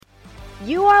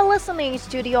You are listening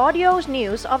to the audio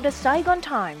news of the Saigon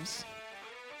Times.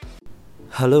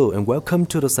 Hello and welcome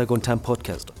to the Saigon Times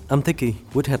podcast. I'm Tiki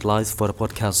with headlines for the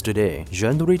podcast today,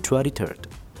 January 23rd.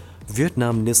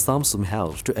 Vietnam needs Samsung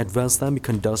help to advance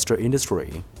semiconductor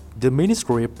industry. The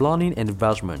Ministry of Planning and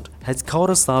Investment has called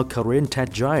on South Korean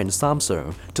tech giant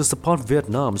Samsung to support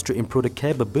Vietnam to improve the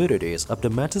capabilities of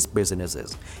domestic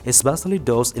businesses, especially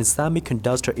those in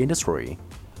semiconductor industry.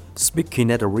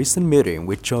 Speaking at a recent meeting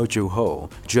with Choi Joo-ho,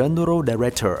 General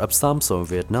Director of Samsung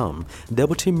Vietnam,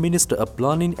 Deputy Minister of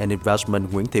Planning and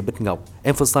Investment Nguyễn Thị Bích Ngọc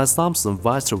emphasized Samsung's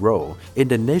vital role in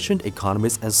the nation's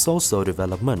economic and social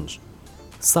development.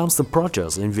 Samsung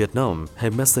projects in Vietnam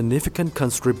have made significant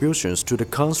contributions to the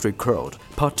country's growth,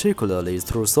 particularly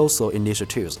through social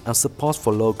initiatives and support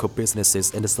for local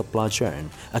businesses in the supply chain,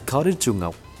 according to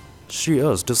Ngọc. She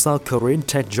urged the South Korean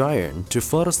tech giant to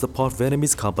further support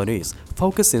Vietnamese companies,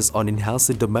 focusing on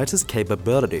enhancing domestic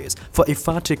capabilities for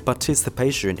effective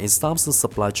participation in Samsung's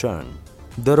supply chain.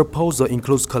 The proposal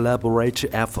includes collaborative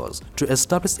efforts to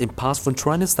establish impactful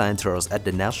training centers at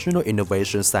the National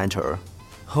Innovation Center.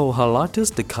 Ho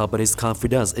highlighted the company's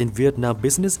confidence in Vietnam's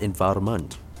business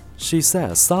environment. She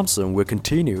says Samsung will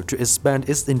continue to expand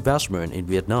its investment in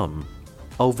Vietnam.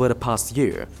 Over the past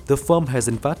year, the firm has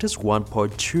invested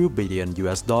 $1.2 billion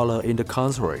in the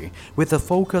country, with a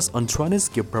focus on training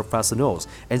skilled professionals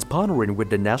and partnering with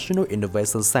the National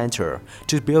Innovation Center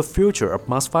to build a future of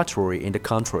manufacturing in the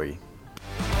country.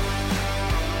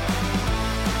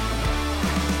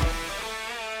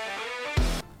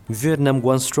 Vietnam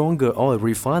wants stronger oil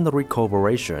refinery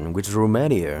cooperation with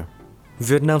Romania.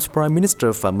 Vietnam's Prime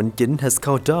Minister Phạm Minh Chính has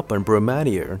called upon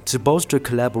Romania to bolster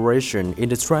collaboration in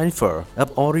the transfer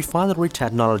of oil refinery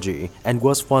technology and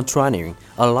workforce training,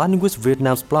 aligning with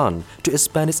Vietnam's plan to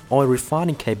expand its oil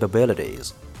refining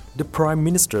capabilities. The Prime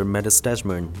Minister made a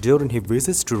statement during his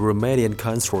visits to Romanian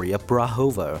country of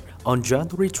Brahova on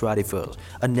January 21st,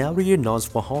 an area known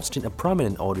for hosting a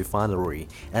prominent oil refinery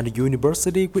and a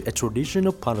university with a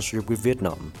traditional partnership with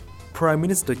Vietnam. Prime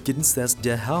Minister Chính says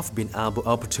there have been ample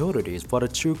opportunities for the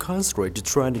two countries to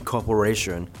train in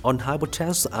cooperation on high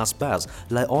potential aspects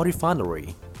like oil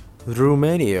refinery.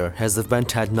 Romania has advanced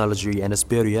technology and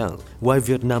experience, while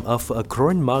Vietnam offers a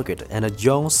growing market and a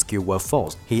young skilled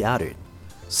workforce, he added.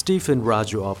 Stephen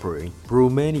Raju Opry,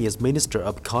 Romania's Minister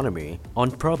of Economy,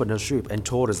 Entrepreneurship and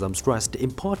Tourism stressed the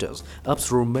importance of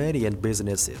Romanian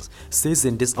businesses,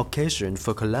 seizing this occasion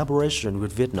for collaboration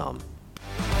with Vietnam.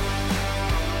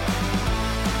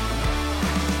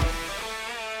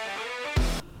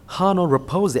 Hanoi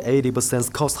proposed an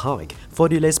 80% cost hike for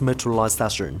delayed metro line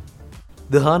station.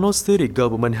 The Hanoi city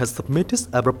government has submitted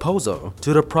a proposal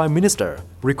to the Prime Minister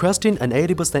requesting an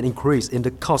 80% increase in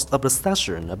the cost of the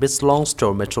station of its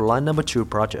long-stretch Metro Line No. 2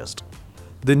 project.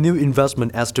 The new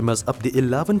investment estimates of the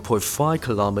 11.5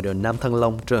 km Nam Thang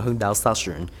Long Trần Hưng Đạo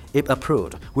station, if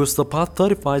approved, will surpass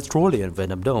 35 trillion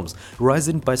Vietnam dollars,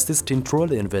 rising by 16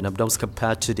 trillion Vietnam dollars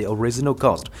compared to the original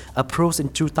cost, approved in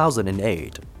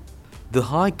 2008. The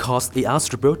high cost is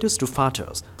attributed to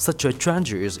factors such as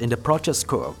changes in the project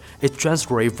scope, exchange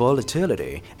rate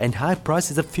volatility, and high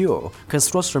prices of fuel,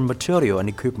 construction material, and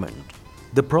equipment.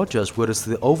 The project will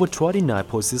receive over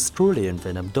 29.6 trillion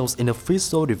Vietnam dollars in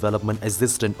official development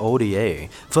assistance ODA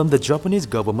from the Japanese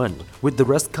government, with the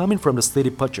rest coming from the city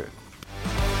budget.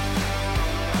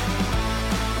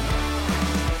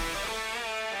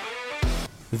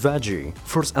 Veggie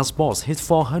fruits exports hit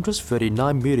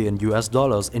 $439 million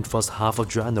in first half of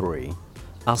January.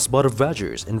 Export of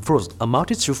veggies and fruits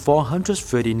amounted to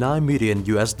 $439 million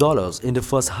in the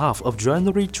first half of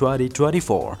January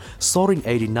 2024, soaring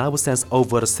 89%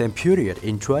 over the same period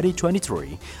in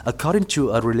 2023, according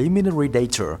to a preliminary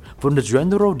data from the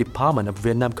General Department of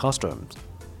Vietnam Customs.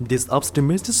 This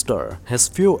optimistic start has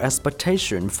fueled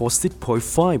expectation for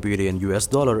 $6.5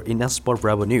 billion in export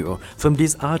revenue from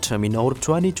this item in all of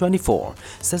 2024,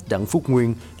 says Đặng Phúc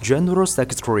Nguyên, General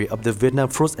Secretary of the Vietnam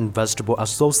Fruit and Vegetable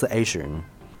Association.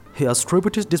 He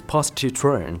attributed this positive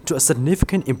trend to a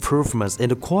significant improvement in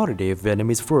the quality of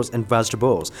Vietnamese fruits and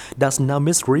vegetables that now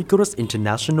meets rigorous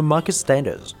international market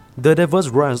standards. The diverse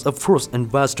range of fruits and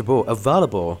vegetables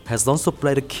available has also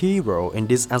played a key role in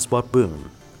this export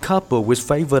boom. Coupled with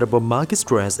favorable market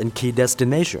strengths in key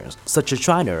destinations such as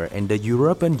China and the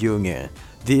European Union,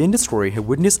 the industry has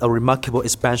witnessed a remarkable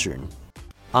expansion.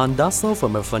 And that's all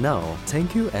from me for now.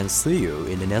 Thank you and see you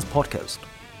in the next podcast.